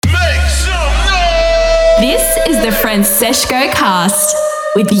This is the Franseshco cast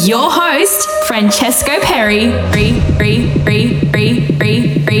with your host, Franseshco Perry.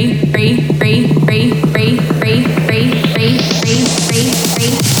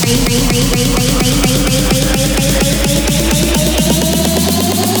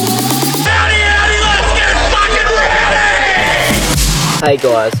 Hey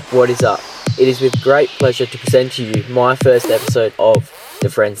guys, what is up? It is with great pleasure to present to you my first episode of the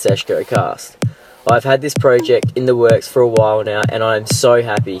Franseshco cast. I've had this project in the works for a while now and I am so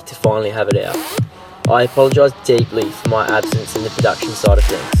happy to finally have it out. I apologise deeply for my absence in the production side of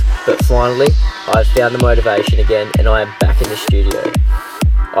things, but finally I've found the motivation again and I am back in the studio.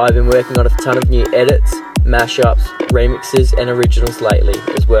 I've been working on a ton of new edits, mashups, remixes and originals lately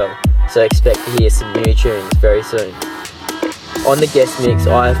as well, so expect to hear some new tunes very soon. On the guest mix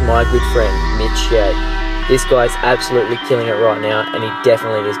I have my good friend MitchJ. This guy's absolutely killing it right now and he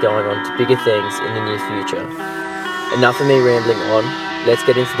definitely is going on to bigger things in the near future. Enough of me rambling on, let's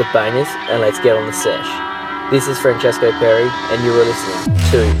get into the bangers and let's get on the sesh. This is Franseshco Perry and you are listening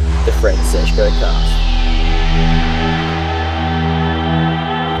to the Franseshco cast.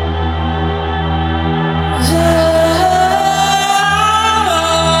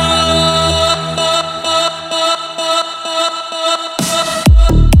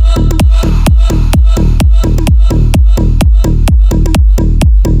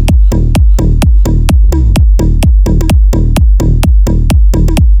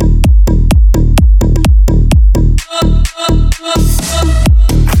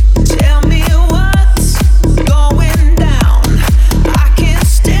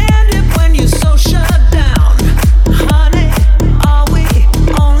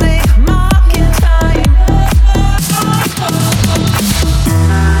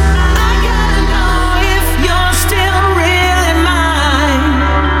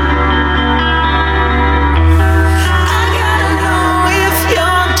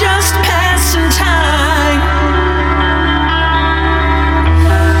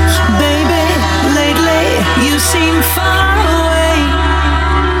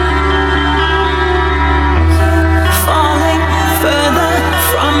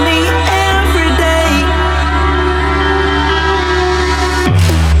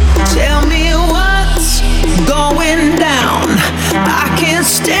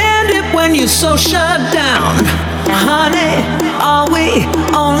 So shut down, honey, are we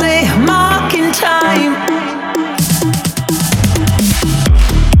only marking time?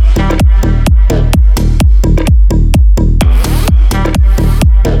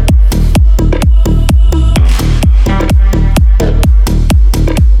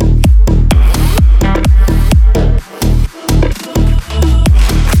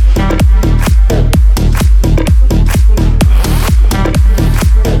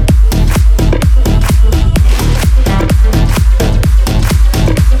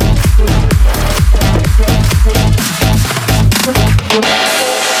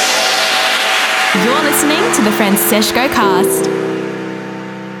 Franseshco cast.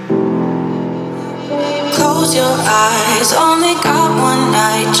 Close your eyes, only got one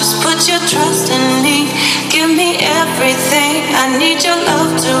night. Just put your trust in me. Give me everything. I need your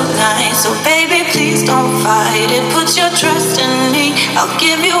love tonight. So baby, please don't fight it. Put your trust in me. I'll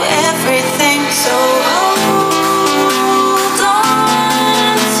give you everything. So hold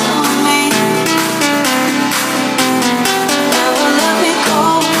on to me. Never let me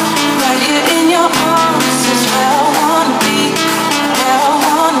go. Right here in your arms. Where I wanna be, where I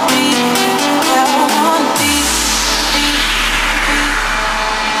wanna be, where I wanna be.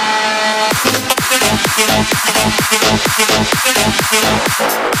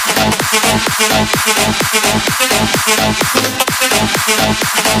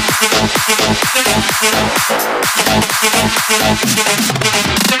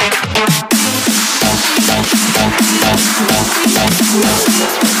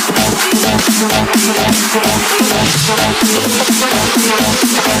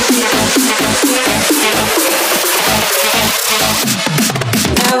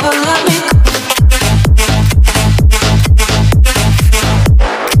 Never let me go.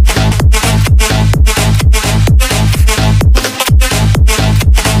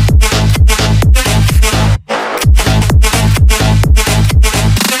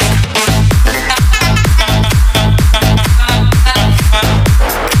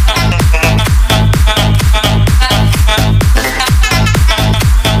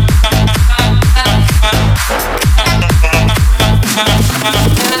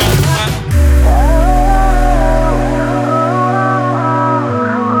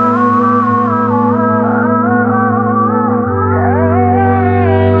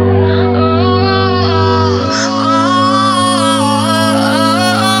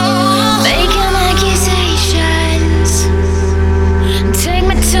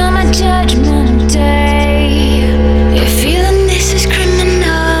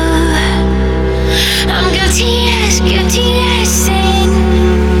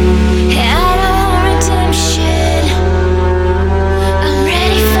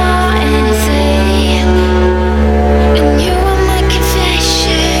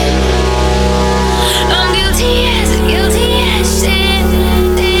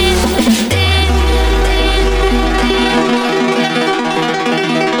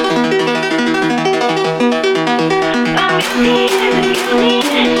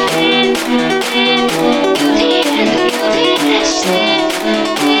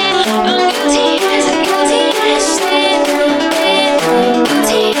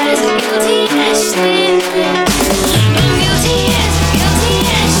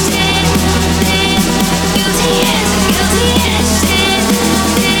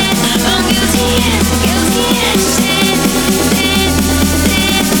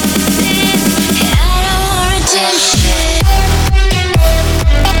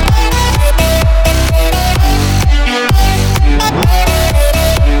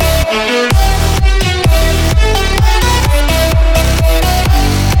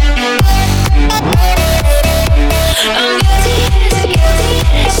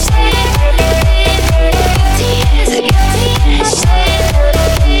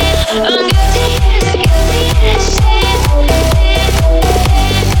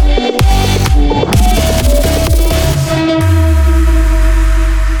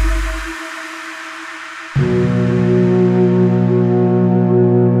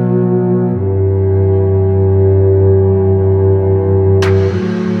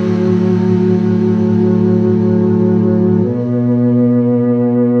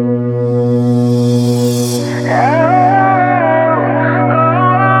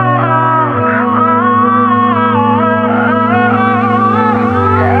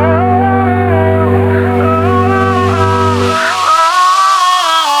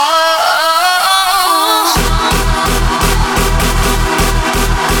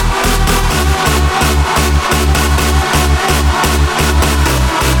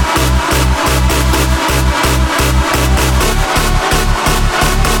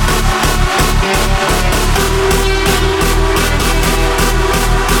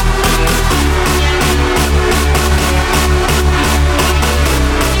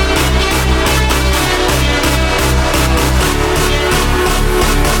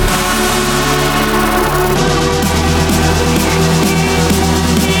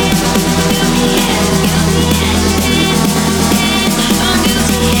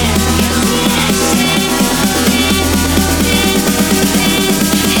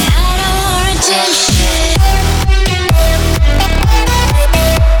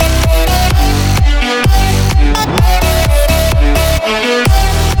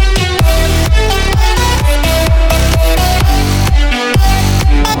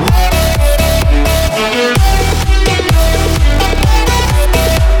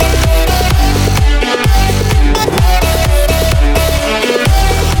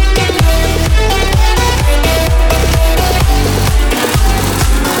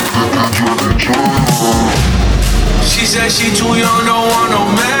 said she too young, don't want no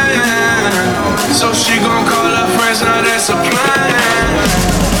man. So she gon' call her friends, now that's a plan.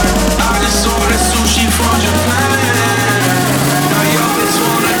 I just ordered sushi from Japan. Now yo bitch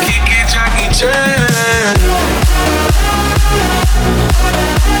wanna kick it, Jackie Chan.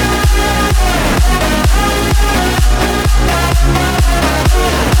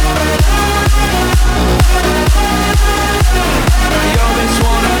 Now yo bitch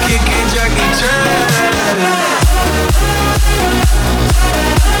wanna kick it, Jackie Chan.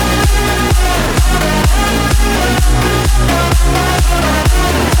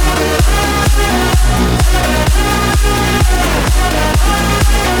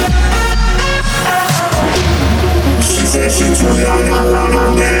 She said she too young, I want no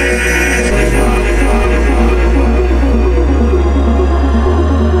man.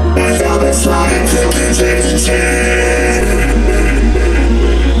 My job is flying, cooking, Jackie Chan.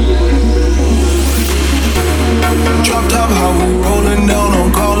 Drop top, how we rolling down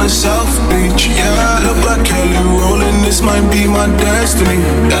on Call it South Beach. Yeah, look like Kelly rolling, this might be my destiny.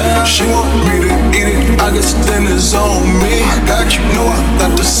 Yeah, she want me to eat it, I guess then it's on me. I got you, know I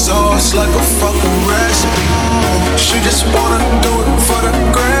got the sauce like a fucking recipe. She just wanna do it for the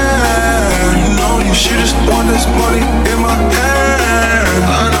grand. You know you, she just want this money in my hand.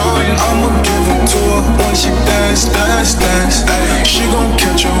 I know you, I'ma give it to her when she dance, dance, dance. Ay, she gon'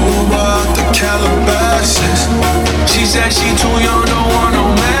 catch a Uber out the Calabasas. She said she too young, don't want no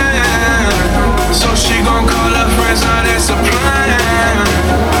man. So she gon' call her friends, now that's a plan.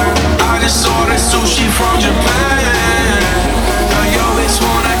 I just ordered sushi from Japan. Now yo bitch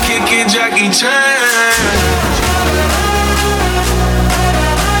wanna kick it, Jackie Chan.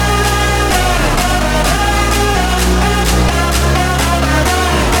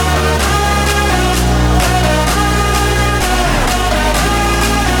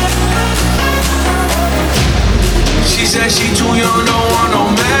 She said she too young, don't want no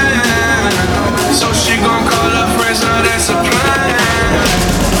man. So she gon' call her friends, now that's a plan.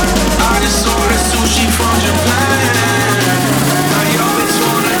 I just ordered sushi from Japan. Now yo bitch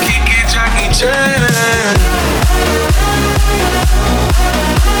wanna kick it, Jackie Chan.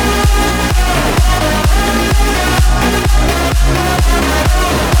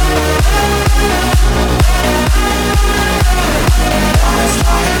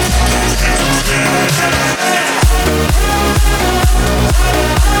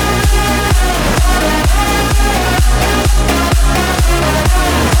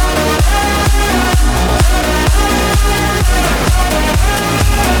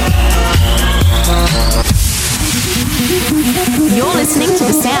 You're listening to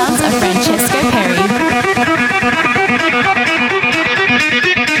the sounds of Franseshco Perry.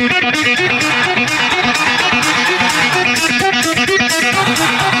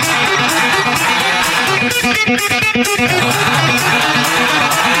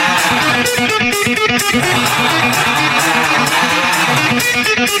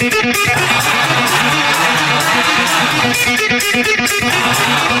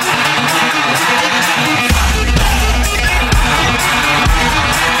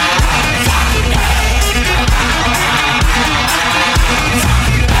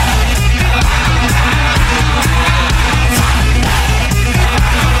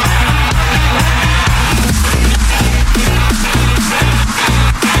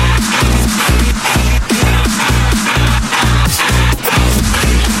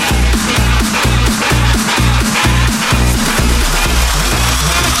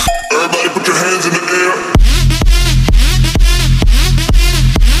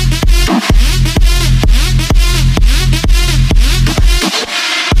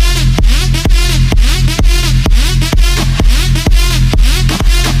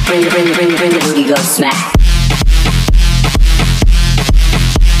 Bring the booty, go smack.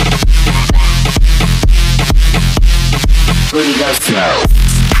 Booty go slow.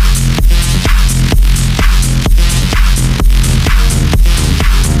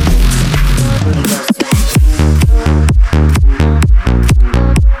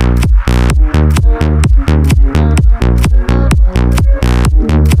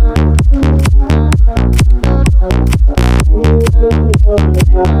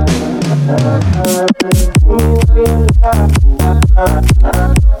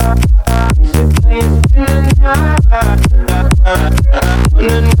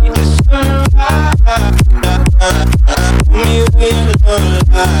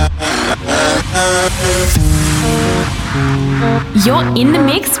 You're in the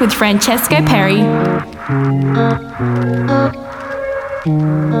mix with Franseshco Perry.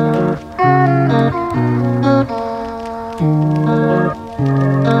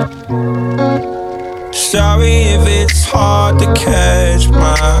 Sorry if it's hard to catch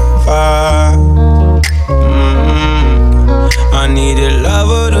my vibe. I need a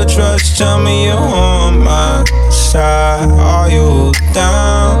lover to trust. Tell me you're on my side. Are you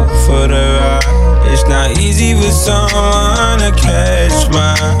down for the ride? It's not easy for someone to catch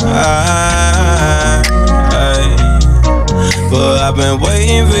my eye, but I've been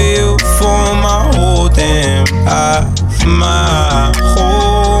waiting for you for my whole damn life, my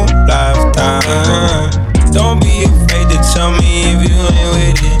whole lifetime. Don't be afraid to tell me if you ain't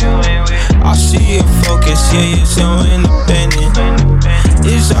with it. I see your focus, yeah, you're so independent.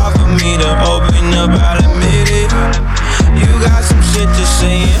 It's hard for me to open up, I'll admit it. You got some shit to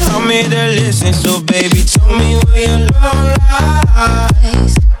say and I'm here to listen. So baby, tell me where your love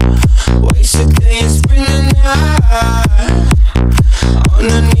lies. Waste a day and spend the night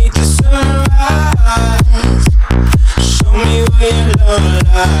underneath the sunrise. Show me where your love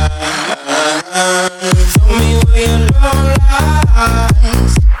lies. Show me where your love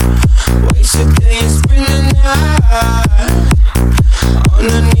lies. Waste a day and spend the night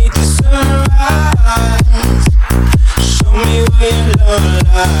underneath the sunrise. Show me where your love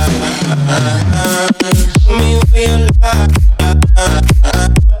lies. Show me where your love lies.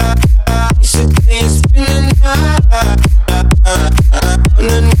 Waste a day and spend the night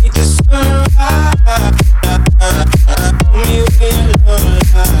underneath the sunrise. Show me where your love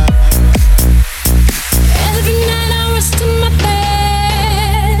lies. Every night I rush to my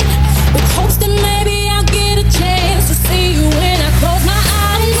bed with hopes that maybe I'll get a chance to see you when I close my eyes.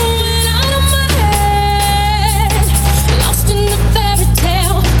 I'm going out of my head, lost in the fairy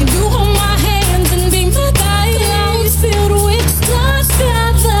tale. Can you hold my hands and be my guide? Clouds filled with stars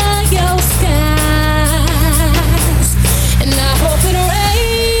cover your skies, and I hope it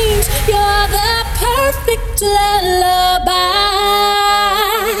rains. You're the perfect lullaby.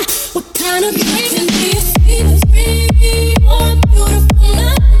 What kind of dream is this? Oh, beautiful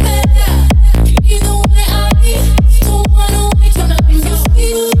nightmare. Either way, I don't wanna wait till I'm your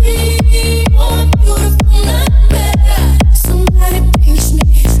dream. Oh, beautiful nightmare. Somebody pinch me.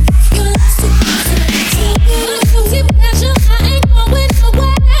 Your last secret. My guilty pleasure. I ain't going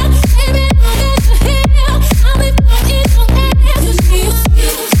nowhere. Baby, I'll get to hell. I'll be floating on air. You need a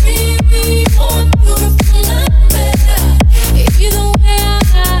dream. Oh, beautiful nightmare. Either way, I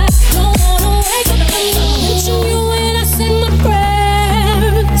don't wanna wait till I'm mention you when I say my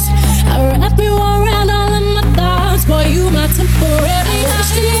prayers. I wrap you around all of my thoughts. Boy, you my temporary. I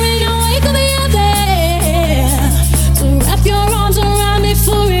wish you when I wake up you're there to wrap your arms around me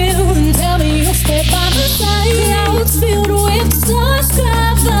for real and tell me you'll stay by my side. Clouds filled with stars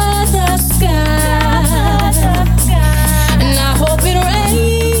cover the sky, and I hope it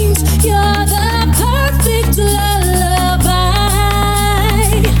rains. You're the perfect lullaby.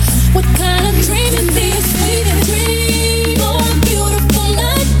 What kind of dream is this? Sweet dream, oh, beautiful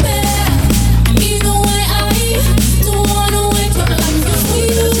nightmare. Either way, I don't wanna wait till I'm your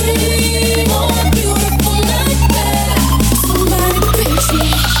sweet dream, oh, beautiful nightmare. Somebody pinch me.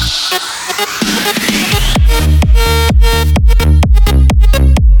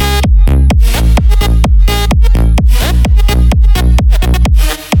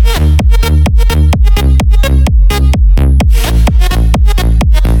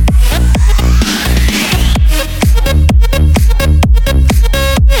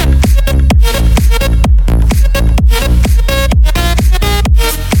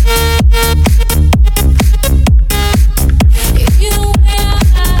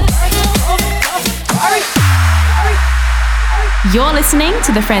 You're listening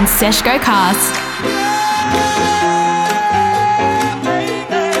to the Franseshco cast.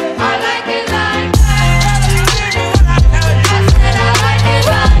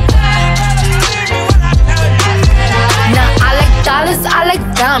 I like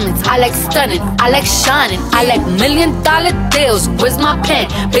diamonds, I like stunning, I like shining, I like $1 million deals. Where's my pen?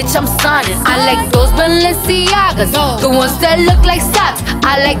 Bitch, I'm signing. I like those Balenciagas, the ones that look like socks.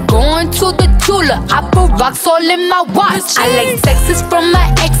 I like going to the Tula, I put rocks all in my watch. I like texts from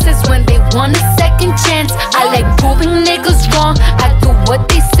my exes when they want a second chance. I like proving niggas wrong, I do what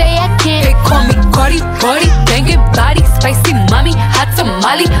they say I can't. They call me Cardi, Cardi, banging body, spicy mommy, hot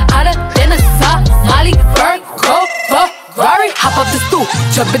tamale, hotter than a Somali. Virgo, Ferrari, hop up the stoop,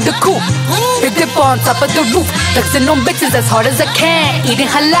 jump in the coupe, big dip on top of the roof, flexing on bitches as hard as I can,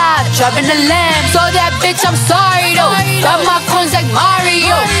 eating halal, driving a lamb. So that bitch, I'm sorry though, got my coins like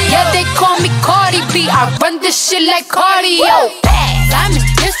Mario. Yeah, they call me Cardi B, I run this shit like cardio. I'm in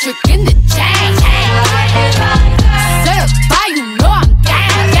district in the chain. Certified, you know I'm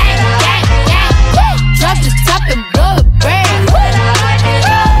gang, gang, gang, gang. Drop the top and blow the brain.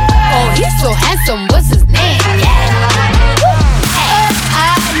 Oh, he's so handsome, what's his name?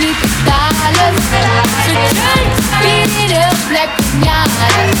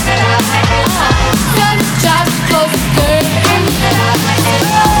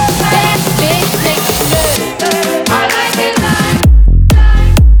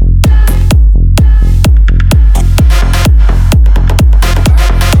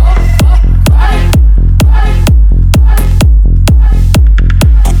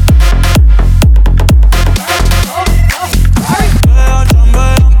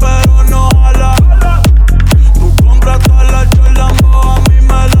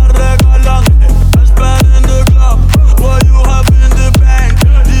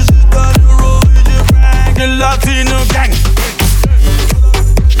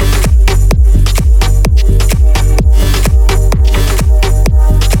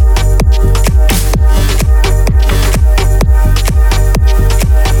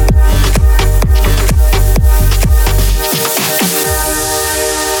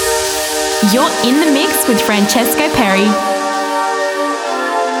 You're in the mix with Franseshco Perry.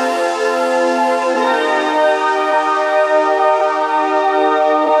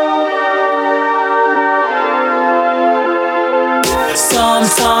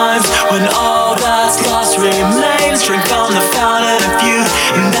 Sometimes when all that's lost remains, drink from the fountain of youth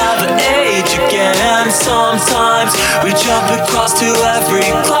and never age again. Sometimes we jump across to every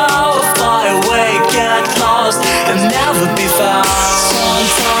cloud, fly away, get lost and never be found.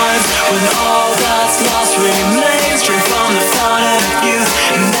 Sometimes when all that's lost remains, drink from the fountain of youth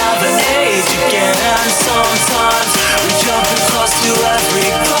and never age again. Sometimes we jump across to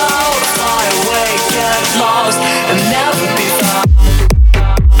every cloud, fly away, get lost and never be found.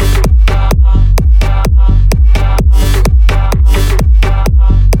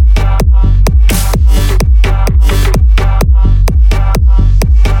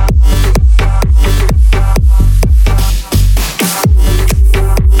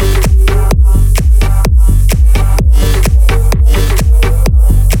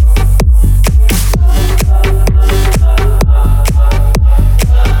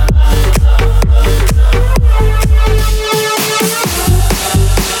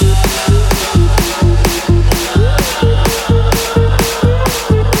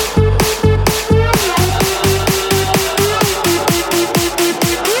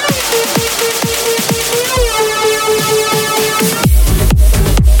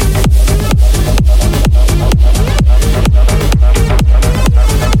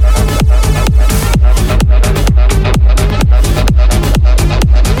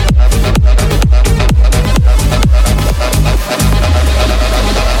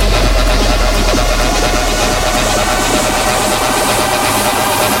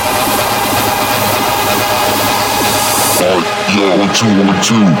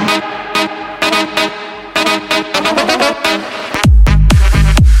 Two.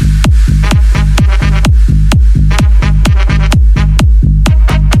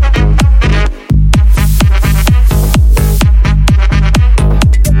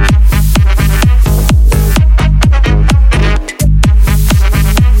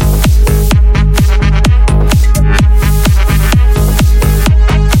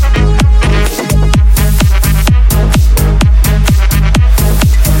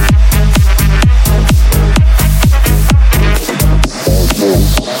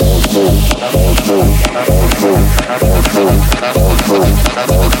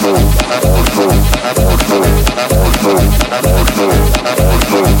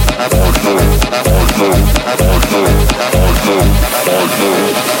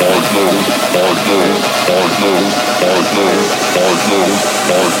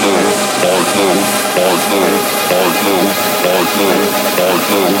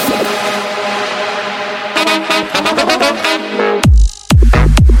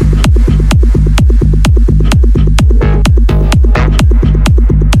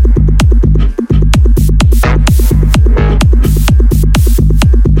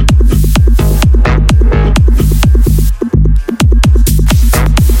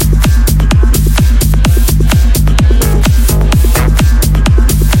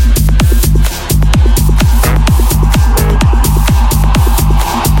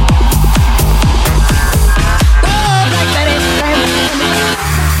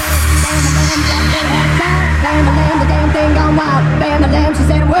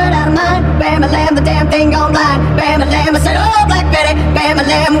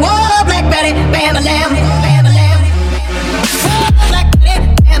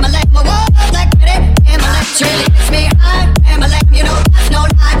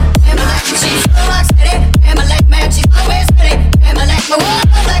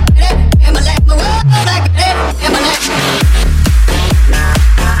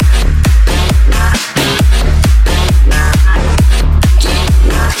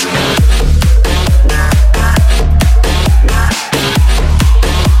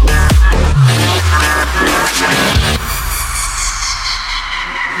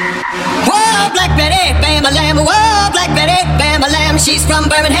 She's from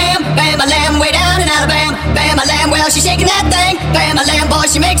Birmingham, Bam-a-lam, way down in Alabama. Bam-a-lam, well, she's shaking that thing. Bam-a-lam, boy,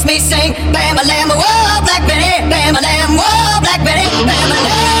 she makes me sing. Bam-a-lam, whoa, Black Betty. Bam-a-lam, whoa, Black Betty.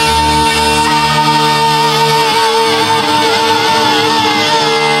 Bam-a-lam.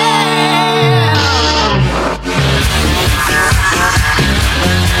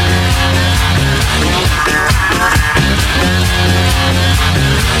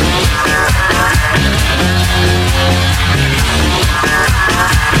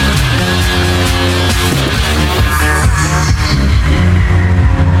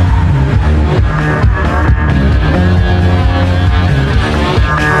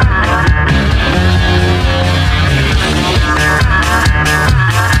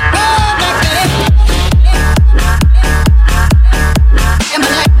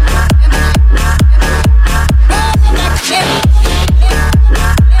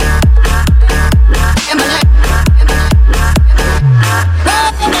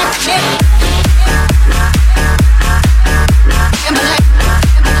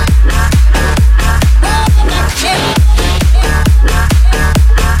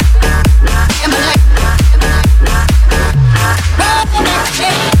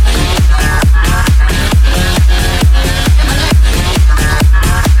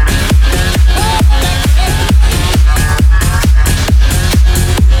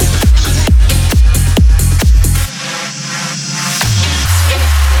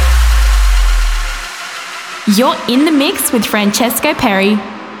 You're in the mix with Franseshco Perry.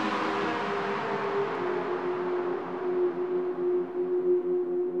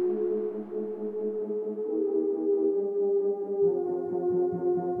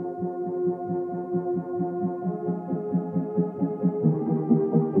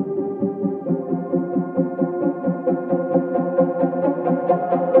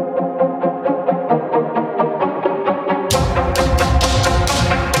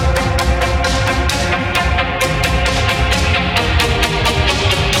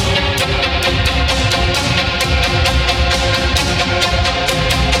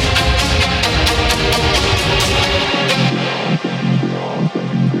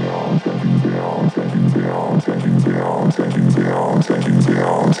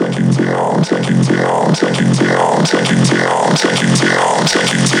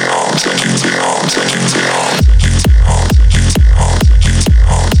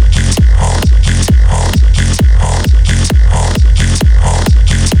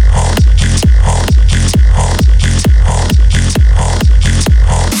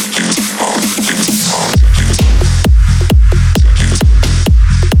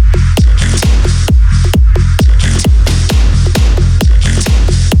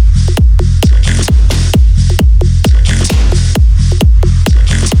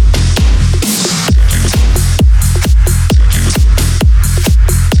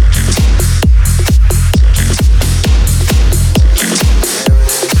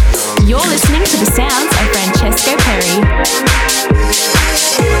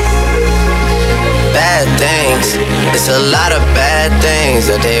 It's a lot of bad things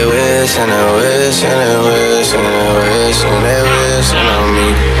that they wish and they wish and they wish and they wish and they wishing on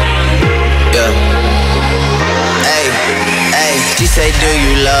me. Yeah. Hey, hey, she say, do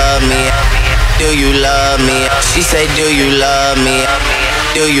you love me? Do you love me? She say, do you love me?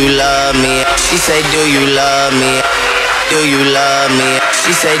 Do you love me? She say, do you love me? Do you love me?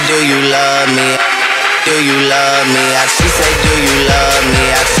 She say, do you love me? Do you love me? She say, do you love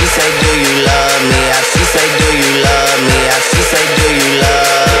me? She say, do you love me? She say, do you love me? She say, do you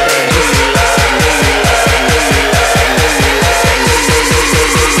love me?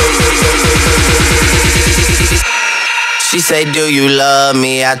 She say, do you love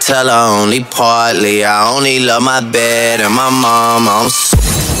me? I tell her only partly. I only love my bed and my mom. I'm so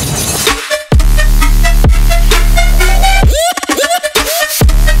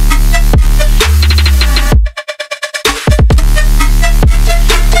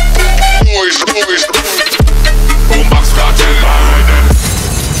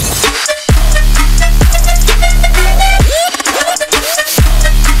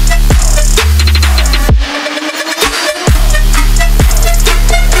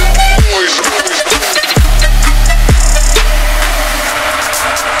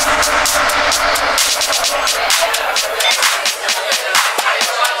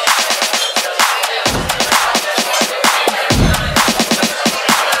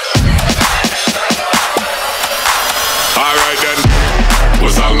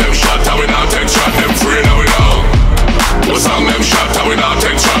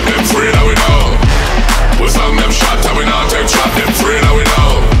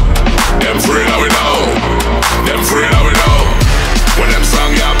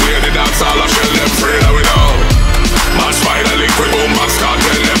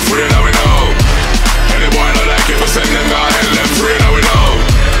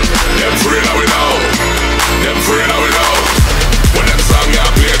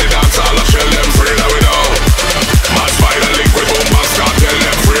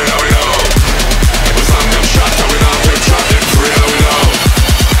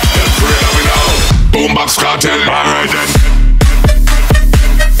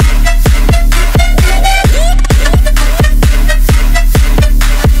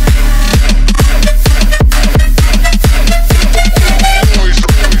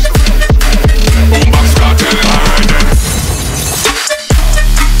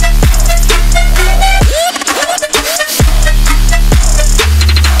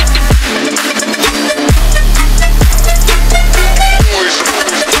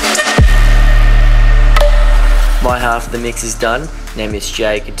the mix is done. Now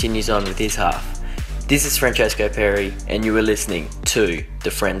MitchJ continues on with his half. This is Franseshco Perry, and you are listening to the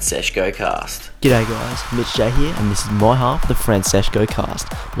Franseshco Cast. G'day guys, MitchJ here, and this is my half of the Franseshco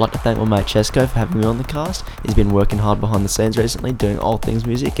Cast. I'd like to thank my mate Chesco for having me on the cast. He's been working hard behind the scenes recently, doing all things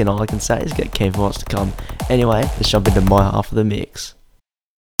music, and all I can say is get keen for what's to come. Anyway, let's jump into my half of the mix.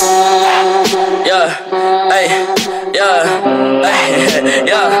 Yeah, hey, yeah, hey,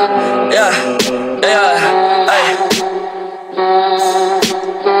 yeah, yeah, yeah, hey.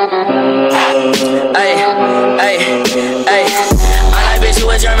 Ay, ay, ay. I like bitch, you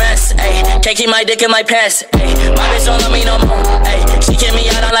was your mess. Ay, can't keep my dick in my pants. Ay, my bitch don't love me no more. Ay, she kick me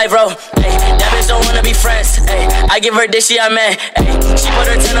out on life, bro. Ay, that bitch don't wanna be friends. Ay, I give her dick, she a man. Ay, she put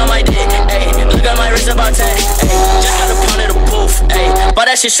her 10 on my dick. Ay, look at my wrist about 10. Ay, just got a pound of the booth. Ay, bought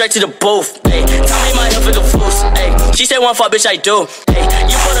that shit straight to the booth. Ay, tell me my health is a fool's. Ay, she said one fuck, bitch, I do. Ay,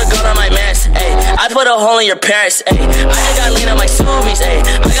 you put a gun on my mans. Ay, I put a hole in your parents. Ay, I just got lean on my Subies. Ay,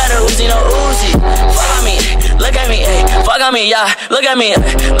 I got a Uzi, no Uzi. Fuck on me, look at me. Ay, fuck on me, yeah. Look at me, look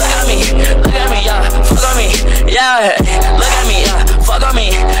at me, look at me, yeah. Fuck on me, yeah. Look at me, yeah. Fuck on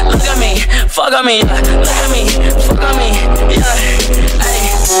me, look at me, fuck on me, yeah. Look at me, fuck on me, yeah. Ay.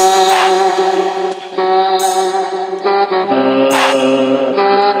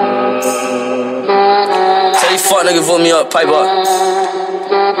 Tell these fuck niggas vote me up, pipe up.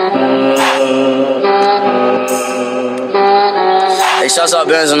 Hey, shouts out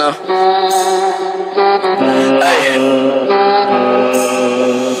Benzo now. Hey.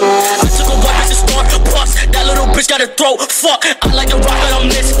 I took a white bitch to start the bus. That little bitch got a throat. Fuck, I like the rock, but I'm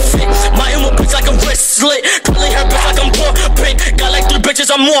misfit. My emo bitch like a wrist slit. Curly hair bitch like I'm born pink. Got like 3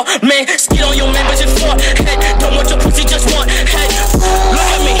 bitches, I'm more man. Skid on your man, bitch, it's for head. Don't want your pussy, just want head. Look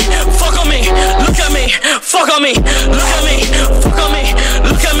at me, fuck on me. Look at me, fuck on me. Look at me, fuck on me.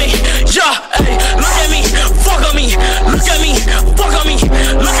 Look at me, yeah, hey. Look at me, fuck on me. Look at me, fuck on me.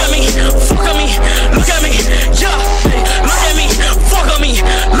 Look at me, fuck on me. Look at me, yeah, hey. Look at me, fuck on me.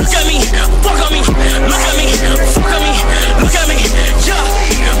 Look at me, fuck on me. Look at me, fuck on me. Look at me, yeah,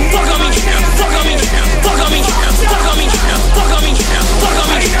 fuck on me. Fuck on me, fuck on me. Fuck on me, fuck on me. Fuck on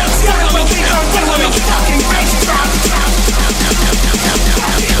me, fuck on me. Fuck on me, fuck on me.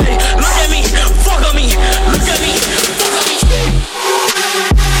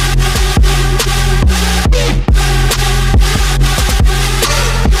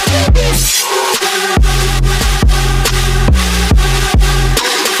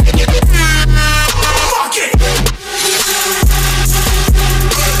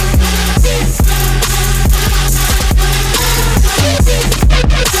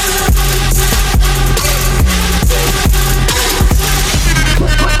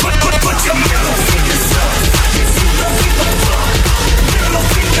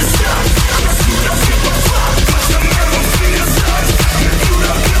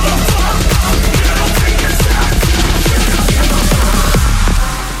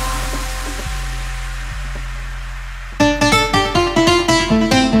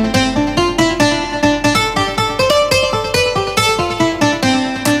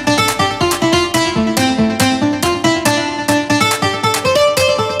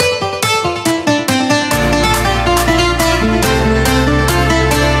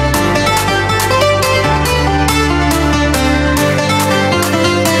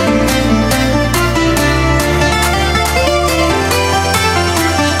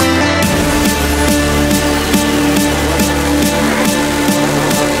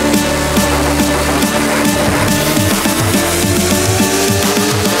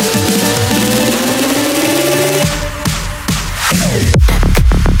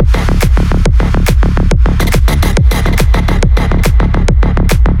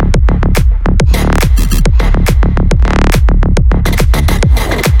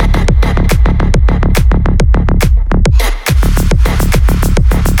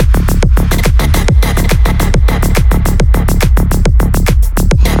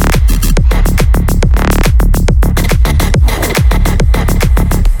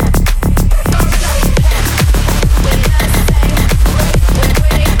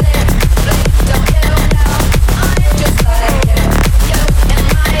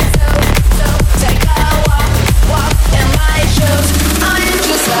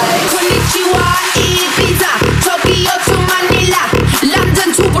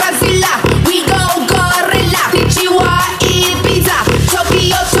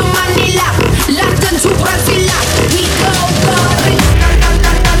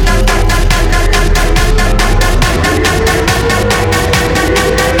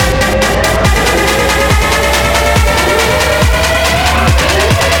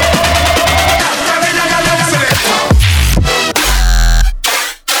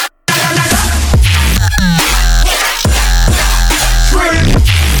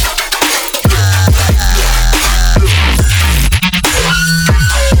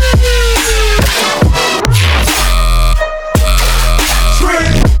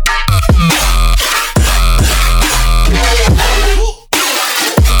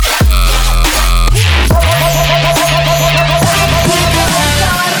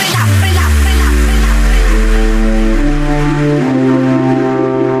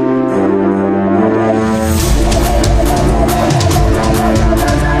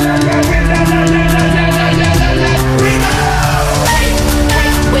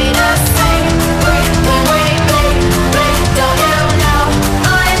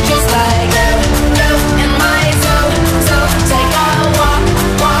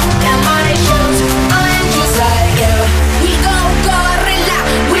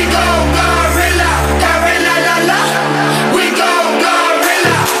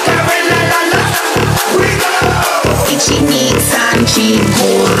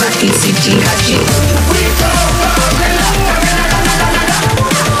 Rocky City, Haji. We go gorilla, gorilla, la la la la la.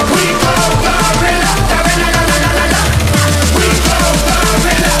 We go gorilla, gorilla, la la la la la. We go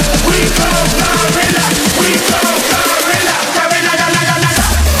gorilla, we go gorilla, we go gorilla, gorilla, la la la la la.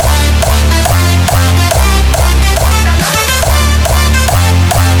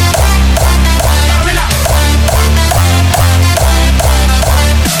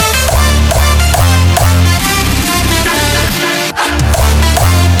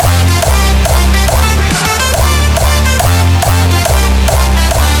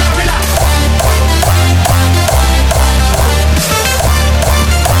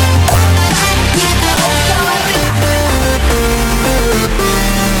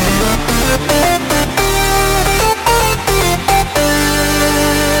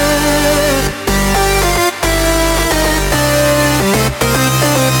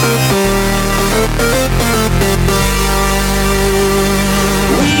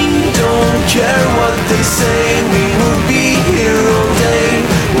 Care what they say, we will be here all day.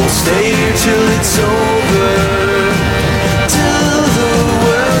 We'll stay here till it's over, till the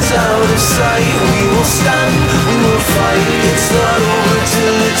world's out of sight. We will stand, we will fight. It's not over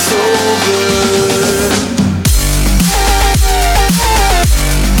till it's over.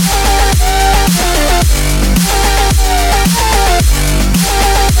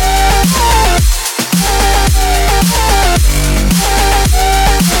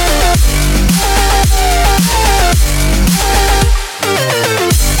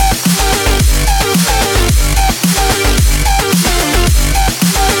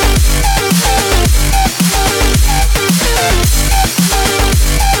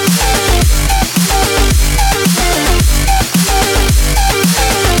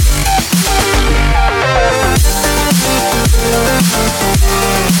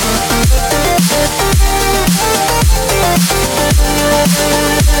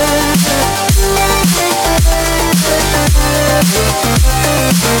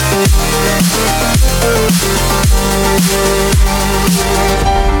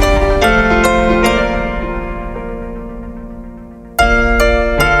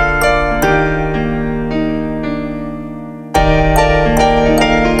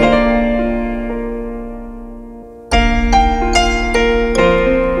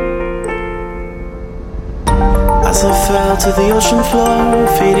 As I fell to the ocean floor,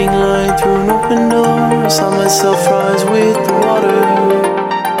 fading light through an open door, I saw myself rise with the water.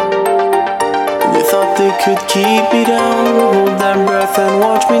 And they thought they could keep me down, hold that breath and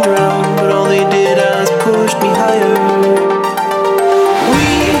watch me drown, but all they did was push me higher.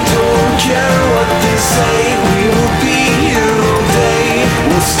 We don't care what they say, we will be here all day.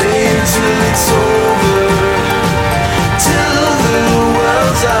 We'll stay till it's over, till the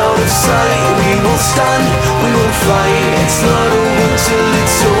world's out of sight. We will stand, we will fight. It's not over till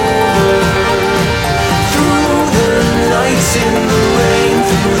it's over. Through the nights in the rain,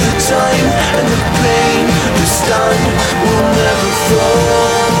 through the time and the pain, the stand will never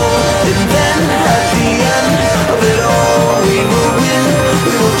fall. And then at the end of it all,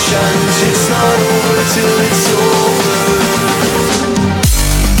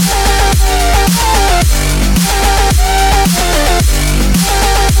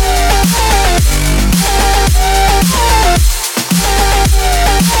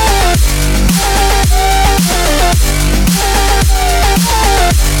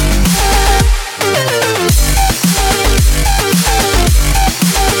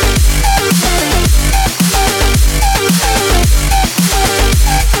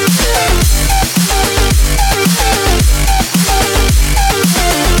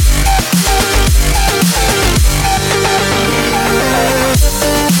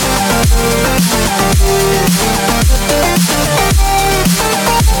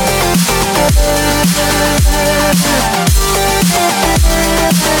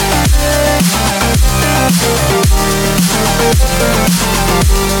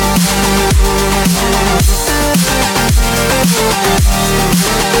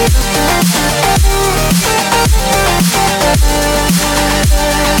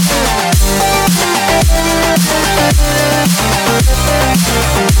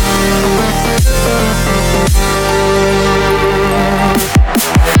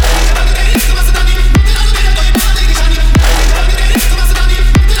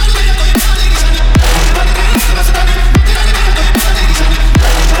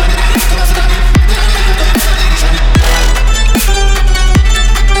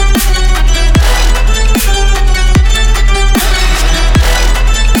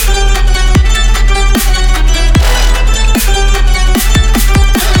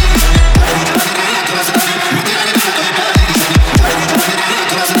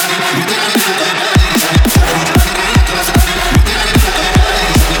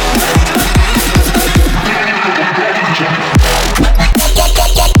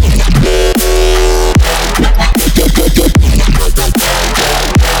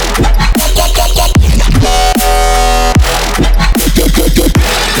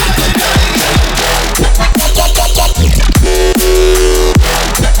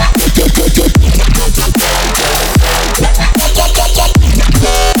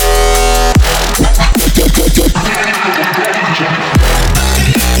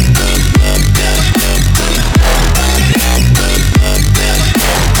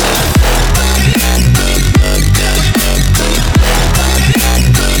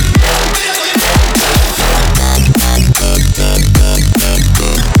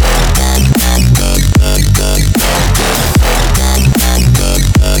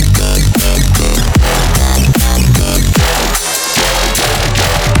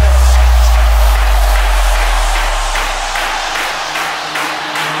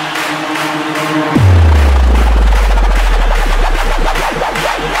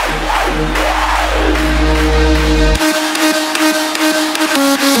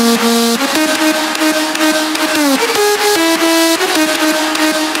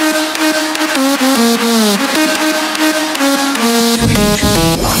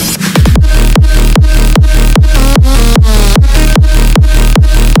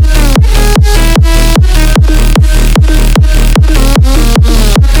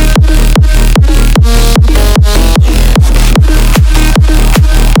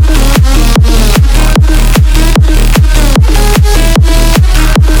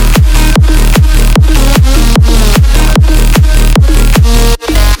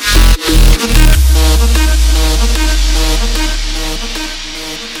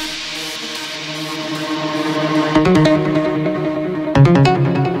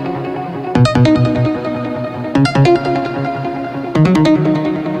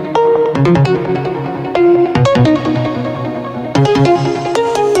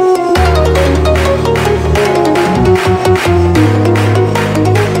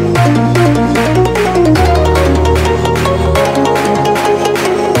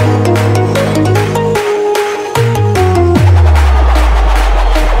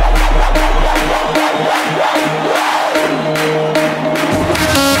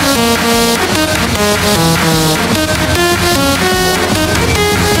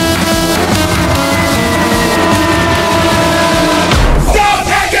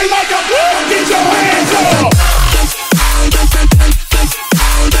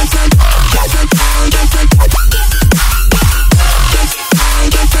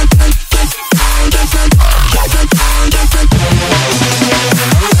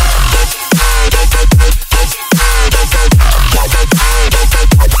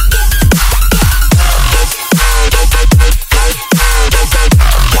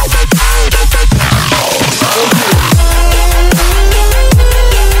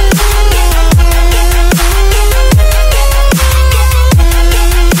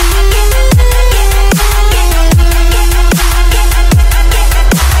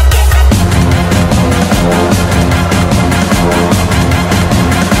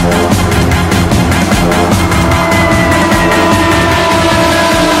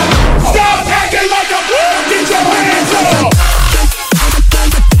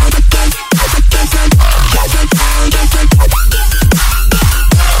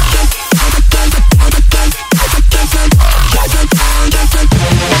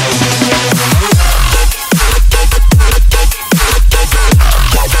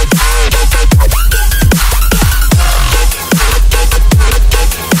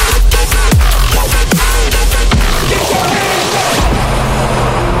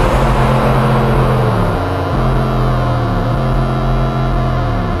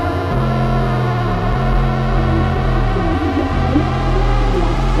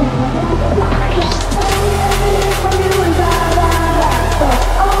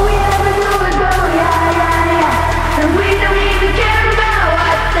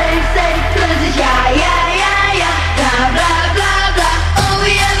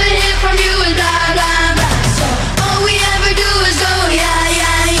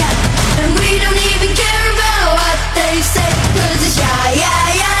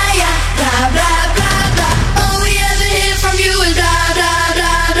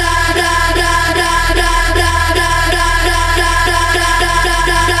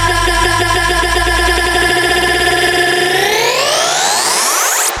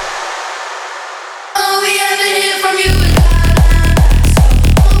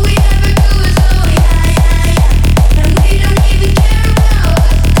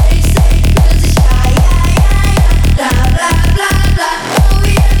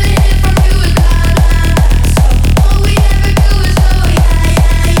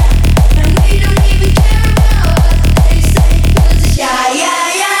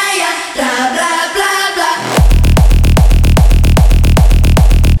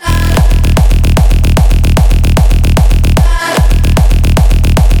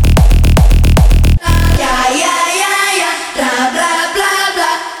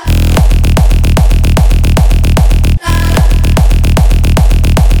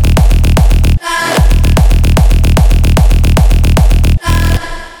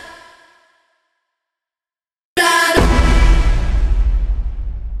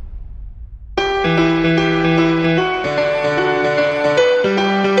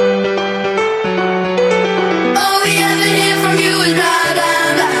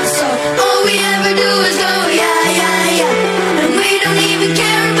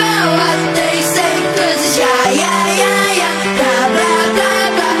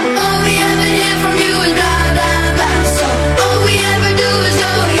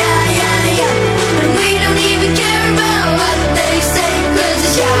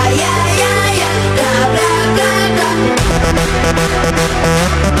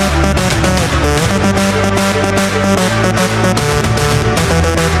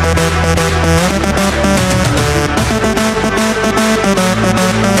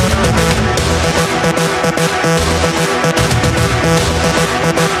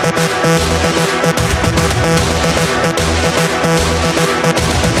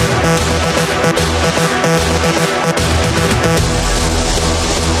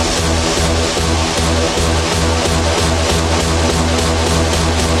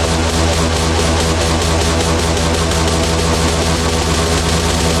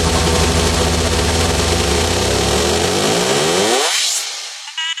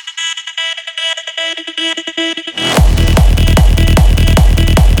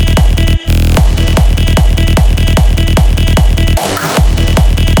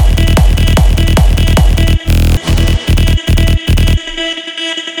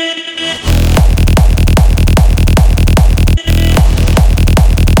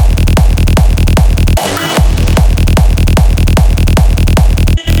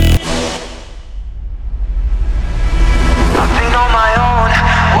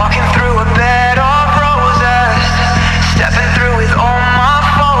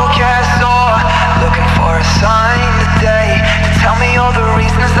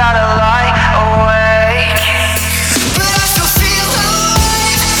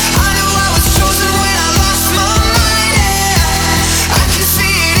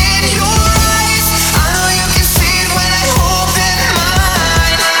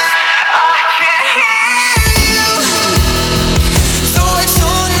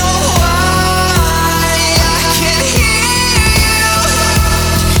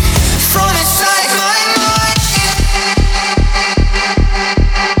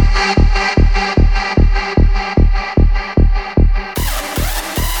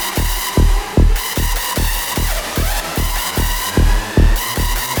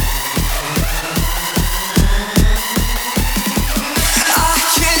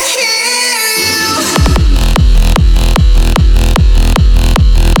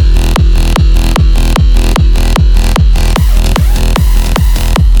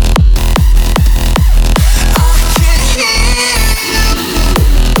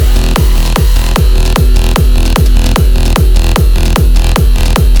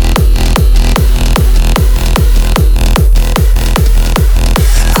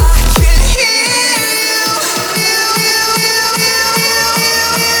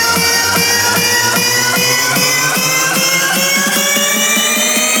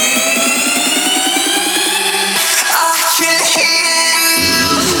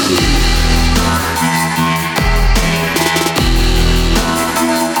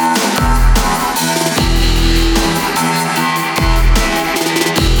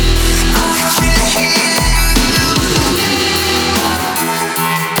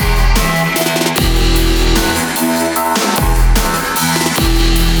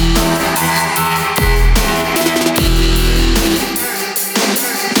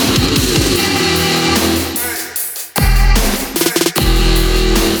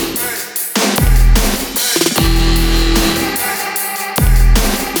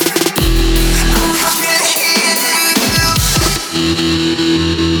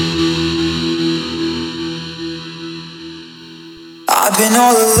 I've been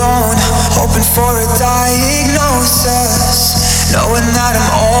all alone, hoping for a diagnosis, knowing that I'm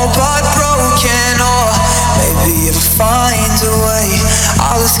all but broken. Or maybe if I find a way,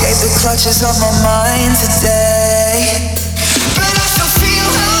 I'll escape the clutches of my mind today. But I still feel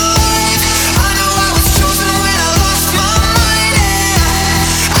alive. I know I was chosen when I lost my mind, and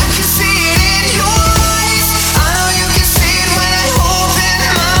I can see it in your eyes. I know you can see it when I open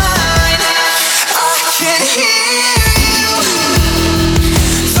mine. I can hear you,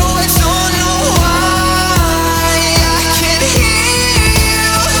 so I don't know why. I can hear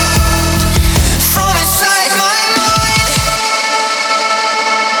you from inside my mind.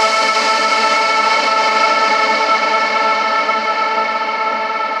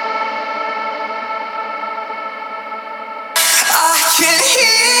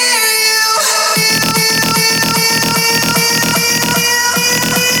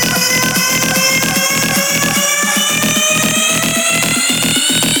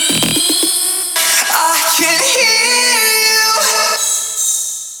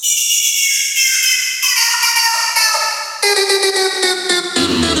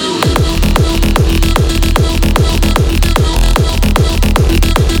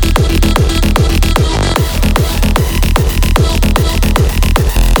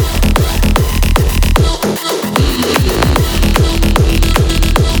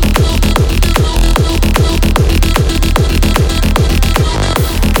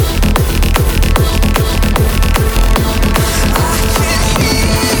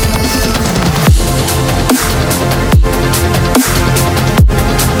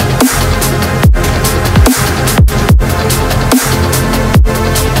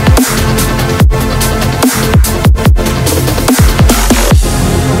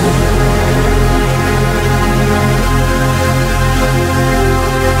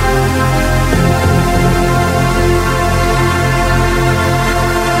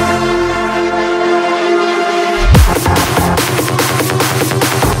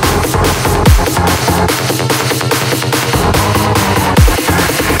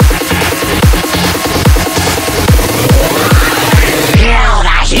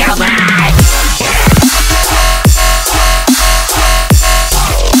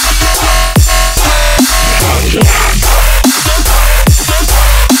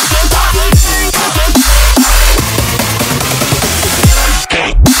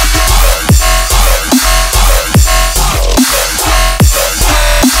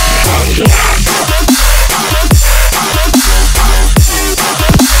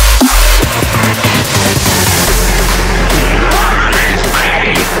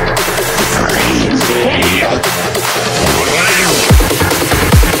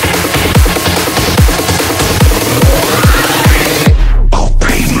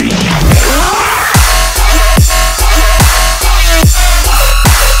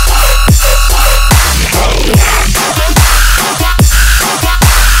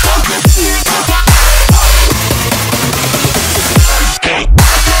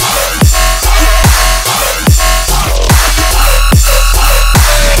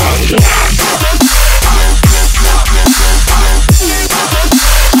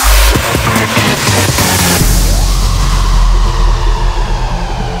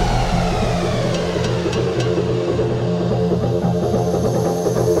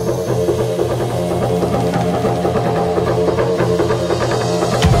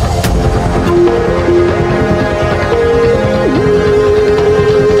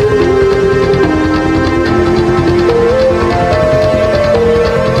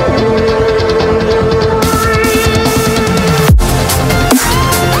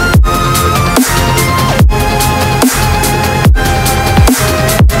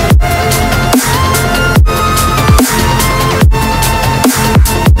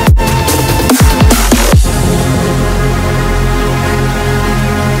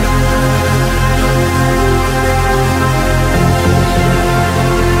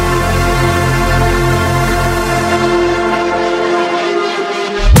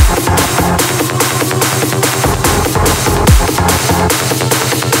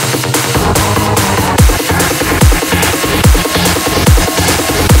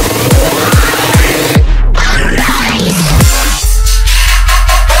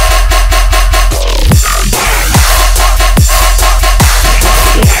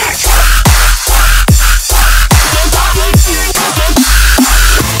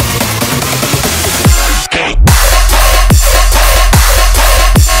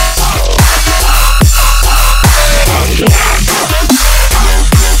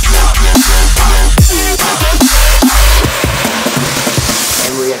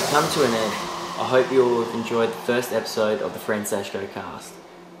 come to an end. I hope you all have enjoyed the first episode of the Franseshco cast.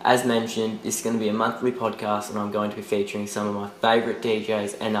 As mentioned, this is going to be a monthly podcast and I'm going to be featuring some of my favourite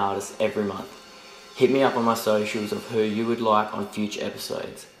DJs and artists every month. Hit me up on my socials of who you would like on future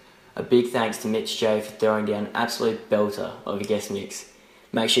episodes. A big thanks to MitchJ for throwing down an absolute belter of a guest mix.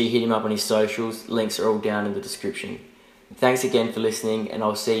 Make sure you hit him up on his socials, links are all down in the description. Thanks again for listening and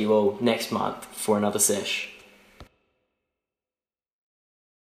I'll see you all next month for another sesh.